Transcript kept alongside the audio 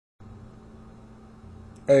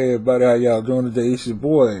Hey everybody, how y'all doing today? It's your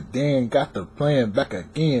boy Dan got the plan back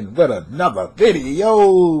again with another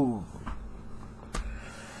video.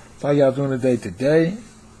 How y'all doing today? Today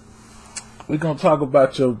we're gonna talk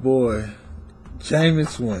about your boy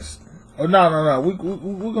Jameis Winston. Oh no.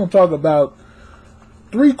 We're gonna talk about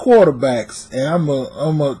 3 quarterbacks, and I'm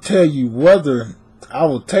gonna tell you whether I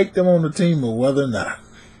will take them on the team or whether or not.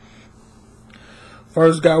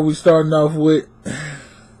 First guy we starting off with,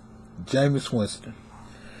 Jameis Winston.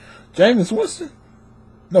 Jameis Winston?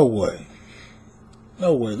 No way.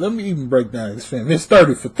 No way. Let me even break down his film. His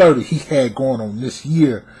 30 for 30 he had going on this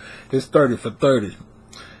year. His 30 for 30.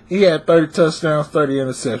 He had 30 touchdowns, 30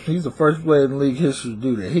 interceptions. He's the first player in league history to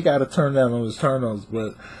do that. He got to turn down on his turnovers,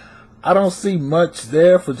 but I don't see much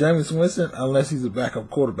there for Jameis Winston unless he's a backup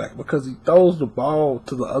quarterback, because he throws the ball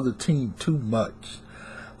to the other team too much.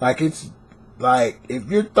 Like, it's like if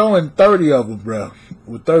you're throwing 30 of them, bro,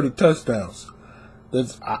 with 30 touchdowns,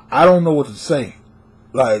 I don't know what to say.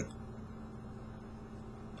 Like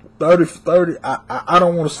 30 for 30, I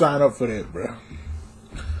don't want to sign up for that, bro.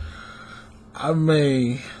 I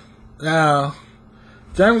mean, now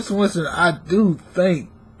Jameis Winston, I do think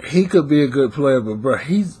he could be a good player, but bro,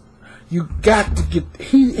 he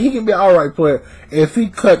can be an alright player if he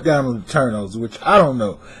cut down on the turnovers, which I don't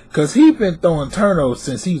know, because he's been throwing turnovers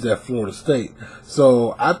since he was at Florida State.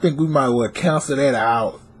 So I think we might well cancel that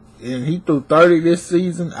out. And he threw 30 this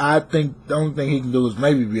season. I think the only thing he can do is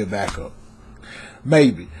maybe be a backup.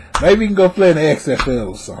 Maybe he can go play in the XFL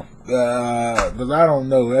or something. Because I don't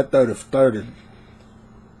know. That 30 for 30.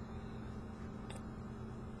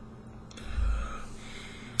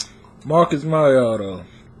 Marcus Mariota,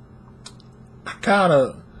 kind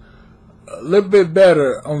of a little bit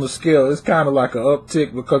better on the scale. It's kind of like an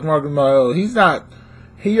uptick because Marcus Mariota,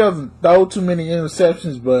 he doesn't throw too many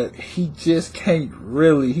interceptions, but he just can't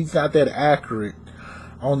really. He's not that accurate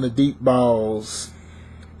on the deep balls.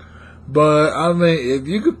 But, I mean, if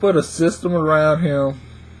you could put a system around him,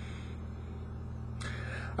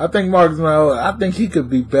 I think Marcus Mariota, I think he could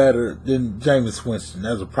be better than Jameis Winston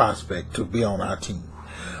as a prospect to be on our team.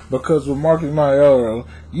 Because with Marcus Mariota,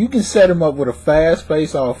 you can set him up with a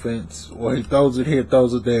fast-paced offense where he throws it here,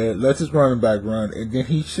 throws it there, lets his running back run, and then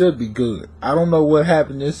he should be good. I don't know what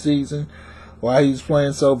happened this season, why he's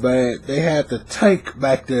playing so bad. They had to tank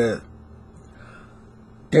back there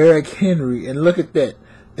Derrick Henry, and look at that.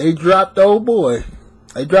 They dropped the old boy.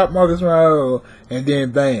 They dropped Marcus Mariota, and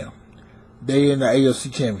then bam, they in the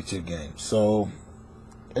AFC Championship game. So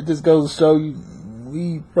it just goes to show you,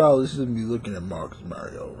 we probably shouldn't be looking at Marcus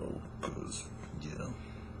Mariota because,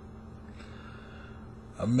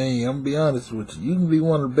 I mean, I'm gonna be honest with you. You can be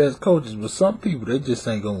one of the best coaches, but some people they just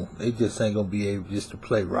ain't gonna be able just to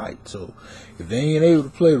play right. So if they ain't able to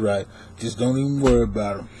play right, just don't even worry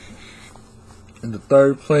about them. And the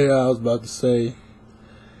third player I was about to say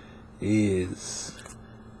is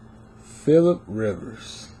Phillip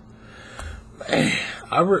Rivers. Man,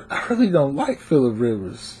 I really don't like Phillip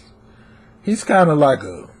Rivers. He's kind of like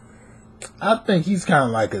I think he's kind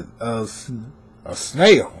of like a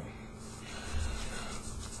snail.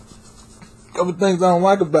 Couple things I don't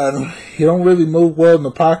like about him. He don't really move well in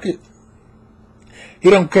the pocket. He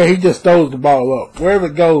don't care. He just throws the ball up. Wherever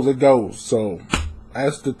it goes, it goes. So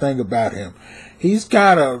that's the thing about him. He's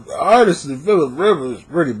kind of, the artist in Phillip Rivers is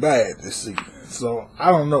pretty bad this season. So I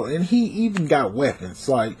don't know. And he even got weapons.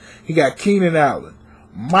 Like, he got Keenan Allen,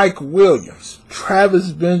 Mike Williams,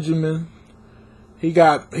 Travis Benjamin. He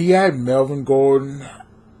had Melvin Gordon,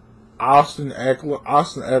 Austin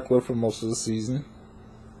Eckler for most of the season.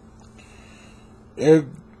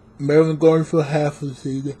 Melvin Gordon for half of the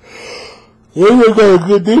season. They got a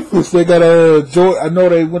good defense. They got I know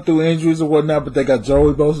they went through injuries or whatnot, but they got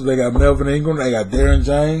Joey Bosa, they got Melvin Ingram, they got Darren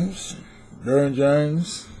James.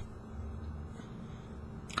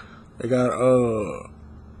 They got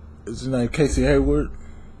is his name Casey Hayward.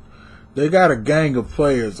 They got a gang of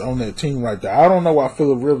players on that team right there. I don't know why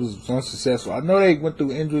Phillip Rivers was unsuccessful. I know they went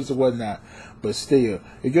through injuries or whatnot, but still,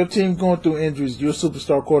 if your team going through injuries, you're a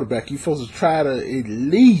superstar quarterback, you're supposed to try to at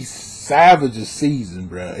least salvage a season,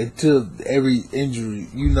 bro, until every injury,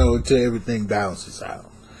 until everything balances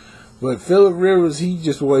out. But Phillip Rivers, he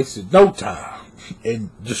just wasted no time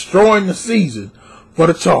in destroying the season for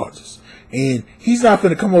the Chargers. And he's not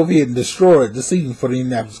going to come over here and destroy the season for the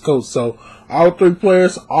Indianapolis Colts. So, all 3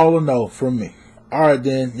 players, all a no from me. Alright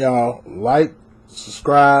then, y'all, like,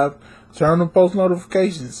 subscribe, turn on post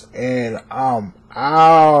notifications, and I'm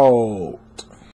out.